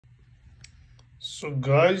So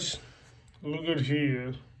guys, look at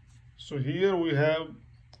here. So here we have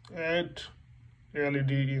 8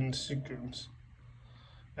 LED in sequence,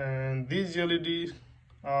 and these LEDs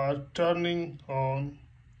are turning on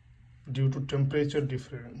due to temperature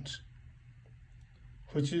difference,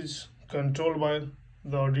 which is controlled by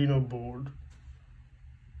the Arduino board.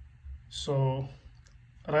 So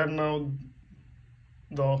right now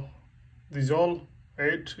these all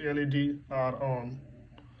 8 LED are on.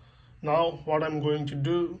 Now what I'm going to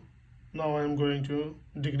do, now I'm going to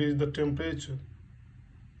decrease the temperature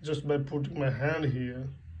just by putting my hand here.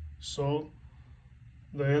 So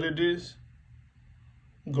the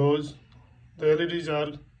LEDs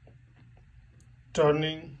are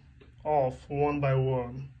turning off one by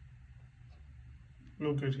one.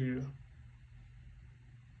 Look at here.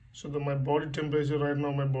 So my body temperature right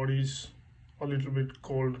now, my body is a little bit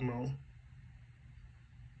cold now.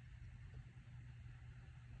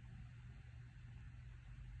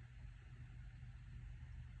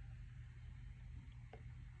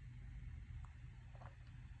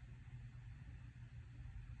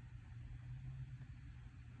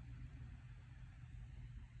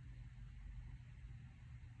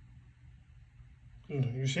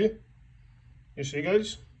 You see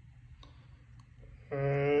guys,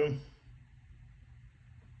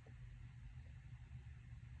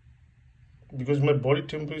 because my body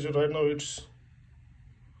temperature right now it's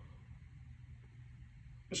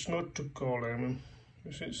not too cold. I mean,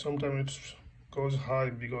 you see, sometimes it goes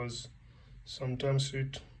high because sometimes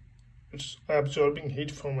it's absorbing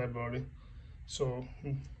heat from my body, so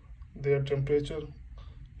their temperature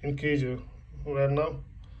increases. Right now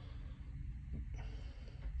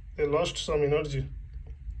they lost some energy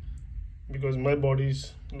because my body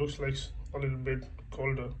looks like a little bit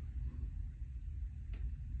colder.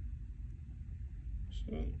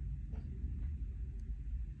 So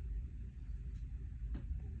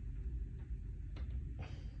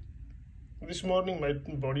this morning my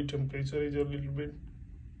body temperature is a little bit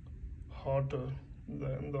hotter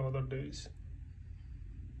than the other days.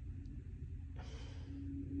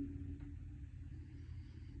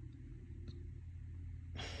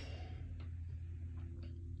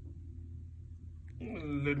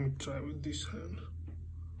 Let me try with this hand.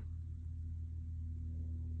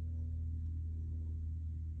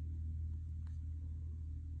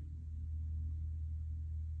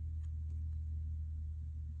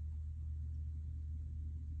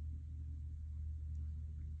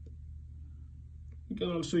 You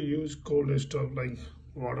can also use cold stuff like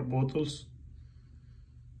water bottles,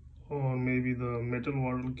 or maybe the metal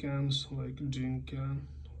water cans like drink can,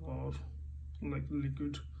 or like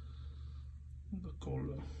liquid, the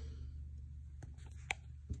colder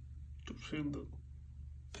to fill the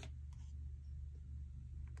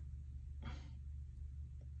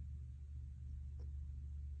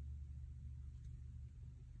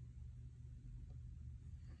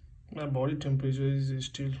my body temperature is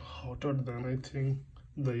still hotter than I think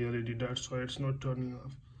the LED, that's why it's not turning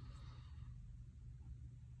off.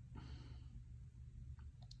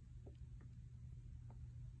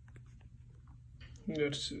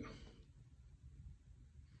 Let's see.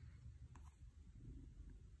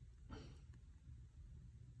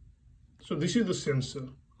 So this is the sensor.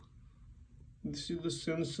 This is the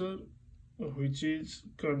sensor which is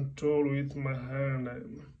controlled with my hand.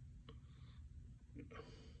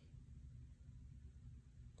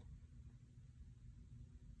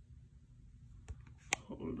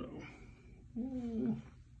 Hold on.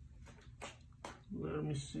 Let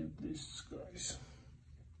me see this, guys.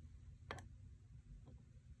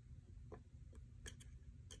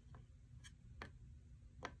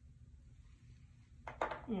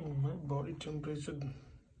 My body temperature.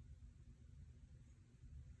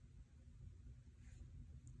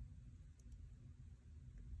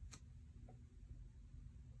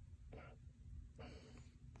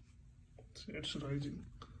 See, it's rising.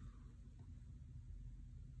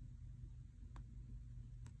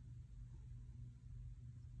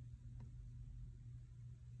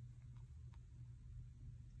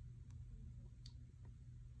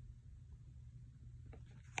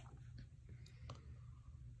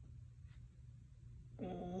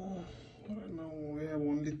 Right now we have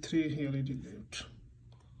only 3 LED left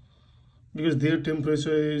because their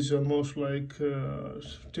temperature is almost like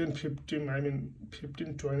 15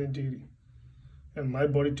 20 degree, and my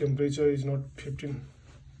body temperature is not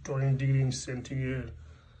 15-20 degree in centigrade,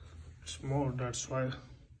 it's more. That's why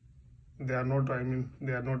they are not,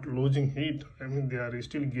 they are not losing heat. They are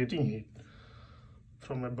still getting heat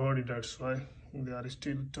from my body. That's why they are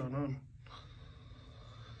still turned on.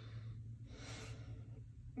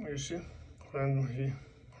 You see, when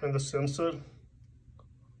the sensor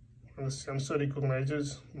and the sensor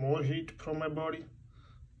recognizes more heat from my body,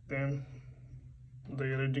 then the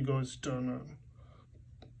LED goes turn on.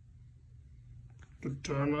 To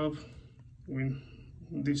turn off, when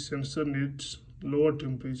this sensor needs lower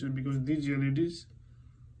temperature, because these LEDs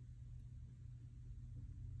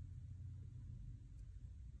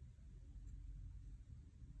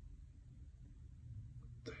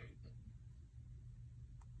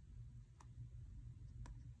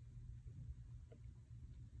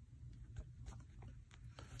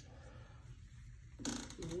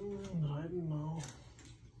right now,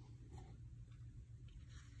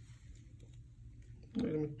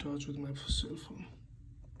 let me touch with my cell phone.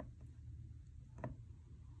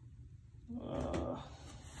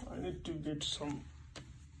 I need to get some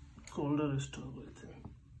colder stuff, I think.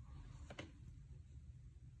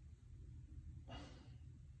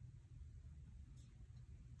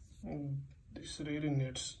 And this really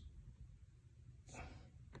needs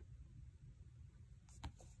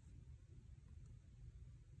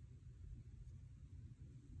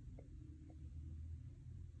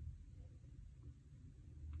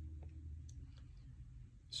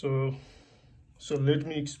so let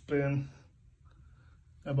me explain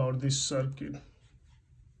about this circuit.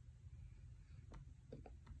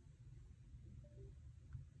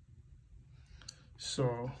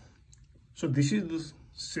 So this is the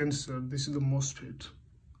sensor, this is the MOSFET,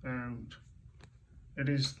 and it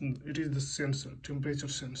is the sensor, temperature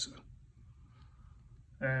sensor,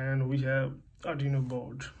 and we have Arduino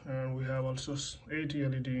board, and we have also 80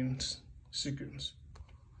 LED in sequence,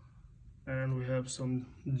 and we have some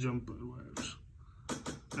jumper wires,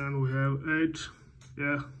 and we have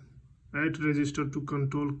 8 resistors to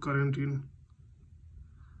control current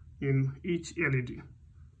in each LED,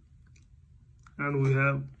 and we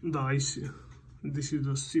have the IC. This is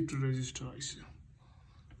the shift resistor IC.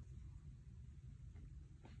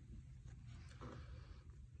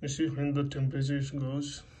 You see, when the temperature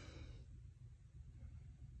goes,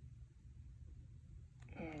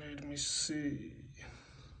 let me see.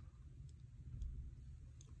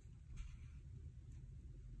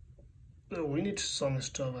 We need some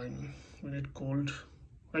stuff. We need cold.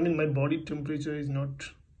 My body temperature is not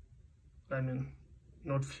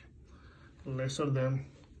lesser than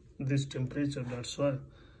this temperature. That's why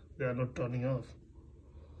they are not turning off.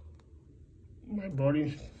 My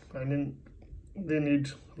body, they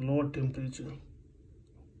need lower temperature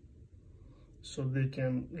so they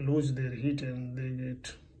can lose their heat and they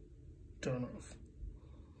get turned off.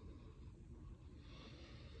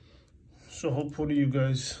 So hopefully you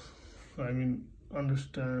guys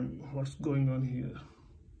understand what's going on here.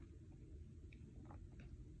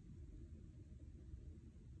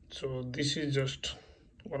 So this is just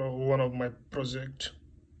one of my project.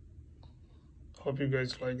 Hope you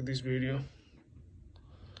guys like this video,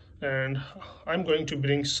 and I'm going to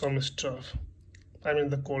bring some stuff,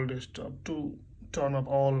 the coldest stuff, to turn up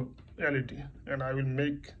all LED, and I will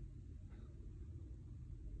make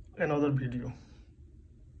another video.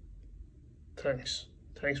 Thanks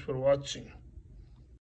for watching.